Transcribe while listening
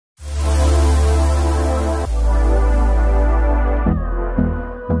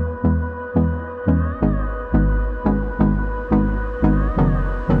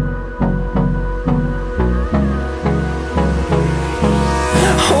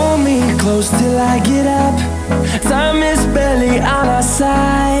close till I get up. Time is barely on our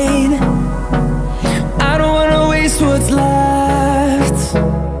side. I don't wanna waste what's left.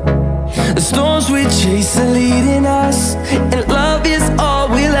 The storms we chase are leading us, and love is all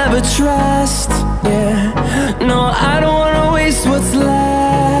we'll ever trust. Yeah, no, I don't wanna waste what's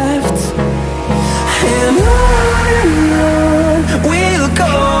left. And on we'll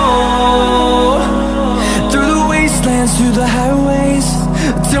go, through the wastelands, through the highways,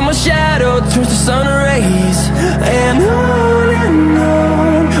 till my shadow turns to sun rays. And on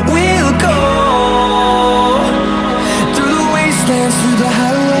we'll go, through the wastelands, through the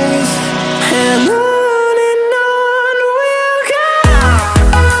highways, and on we'll go.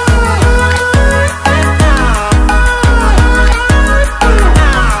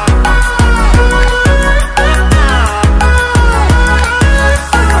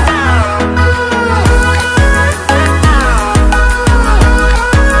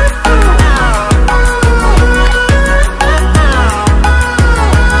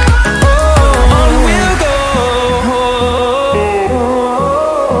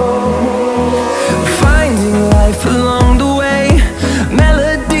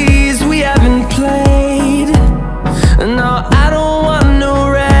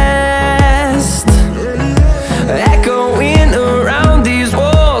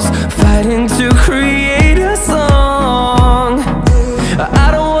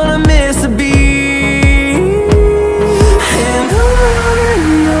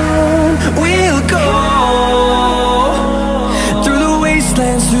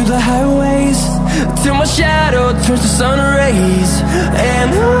 Through the highways, till my shadow turns to sun rays. And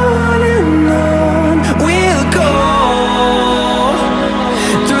on we'll go,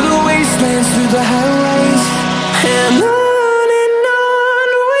 through the wastelands, through the highways, and on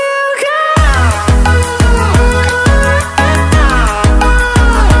we'll go.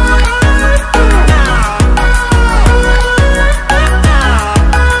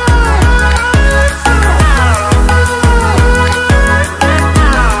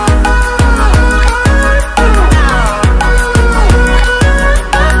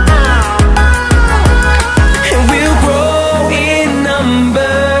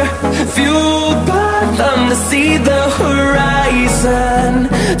 See the horizon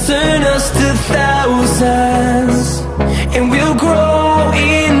turn us to thousands, and we'll grow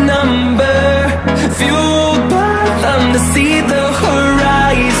in number, fueled by them. To see the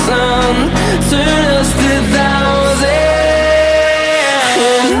horizon turn us to thousands,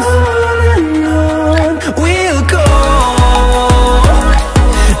 and on we'll go,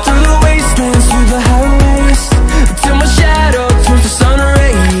 through the wastelands, through the highways, till my shadow turns to sun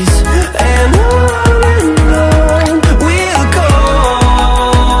rays. And on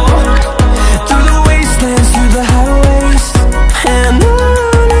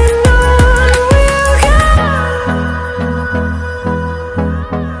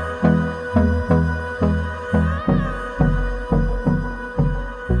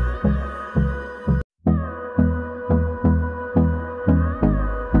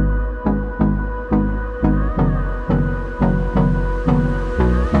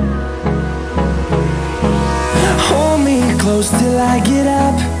close till I get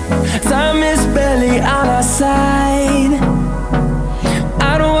up. Time is barely on our side.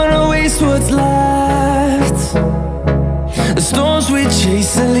 I don't wanna waste what's left. The storms we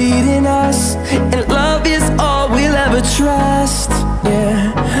chase are leading us, and love is all we'll ever trust.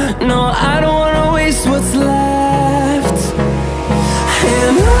 Yeah, no, I don't wanna waste what's left.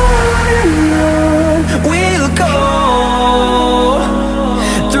 And on we'll go,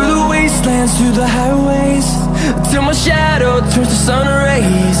 through the wastelands, through the highways, till my shadow turns to sun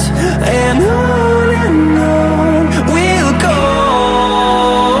rays. And on we'll go,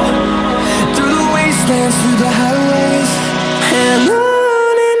 through the wastelands, through the highways, and on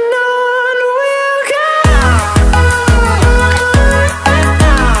we'll go.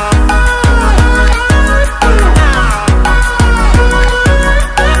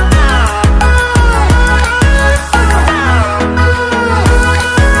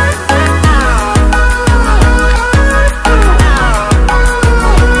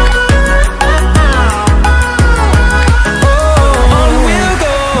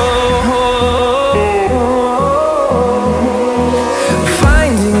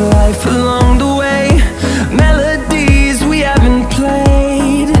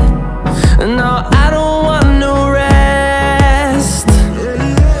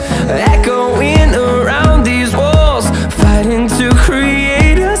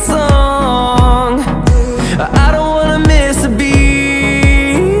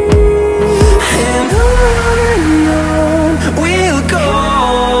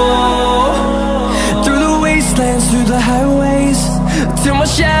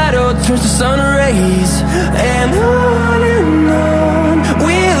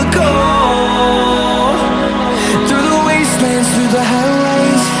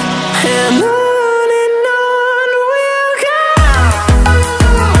 and on we'll go.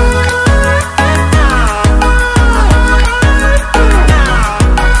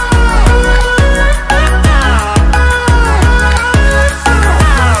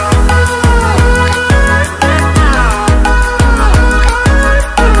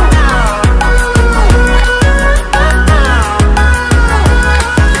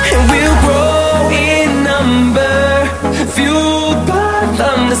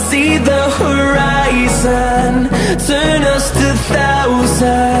 See the horizon, turn us to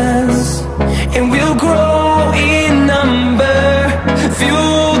thousands, and we'll grow in number,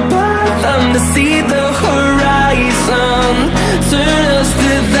 fueled by them. To see the horizon, turn us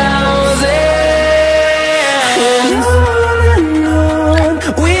to thousands, and on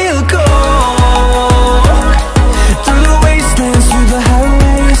we'll go, through the wastelands, through the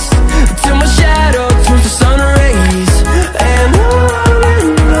highways, till my shadow turns to sun rays, and on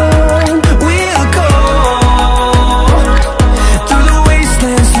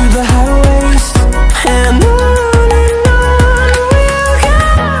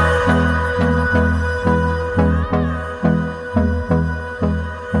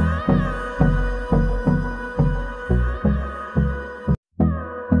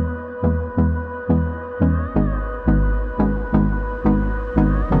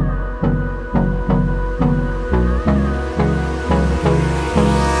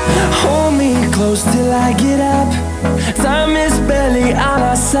close till I get up. Time is barely on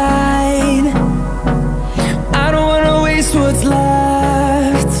our side. I don't wanna waste what's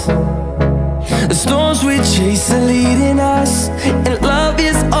left. The storms we chase are leading us, and love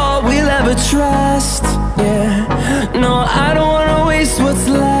is all we'll ever trust. Yeah, no, I don't wanna waste what's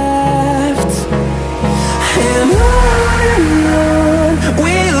left. And on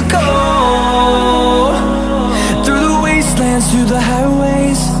we'll go, through the wastelands, through the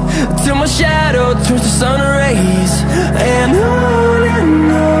highways, till my shadow turns to sun rays, and on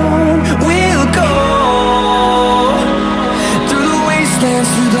we'll go, through the wastelands,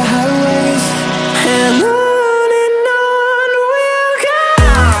 through the highways, and on we'll go.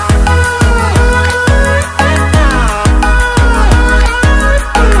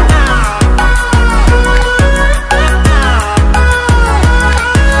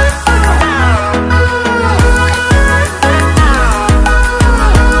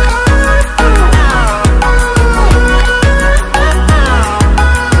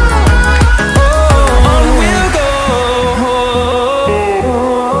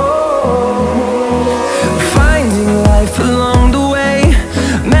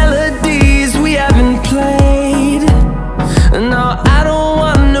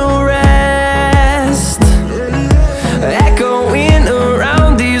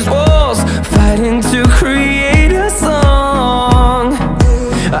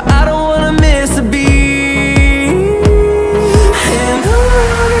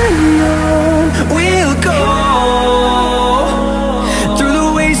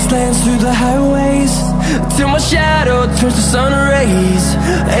 Through the highways, till my shadow turns to sun rays,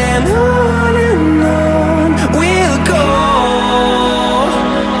 and on we'll go,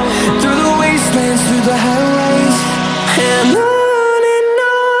 through the wastelands, through the highways, and on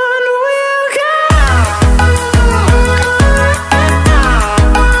we'll go.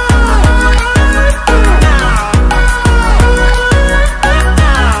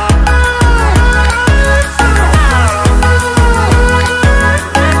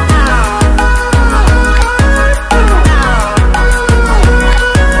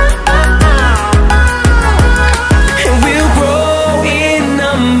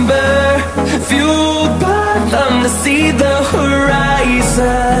 See the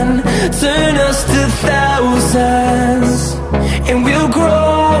horizon, turn us to thousands, and we'll grow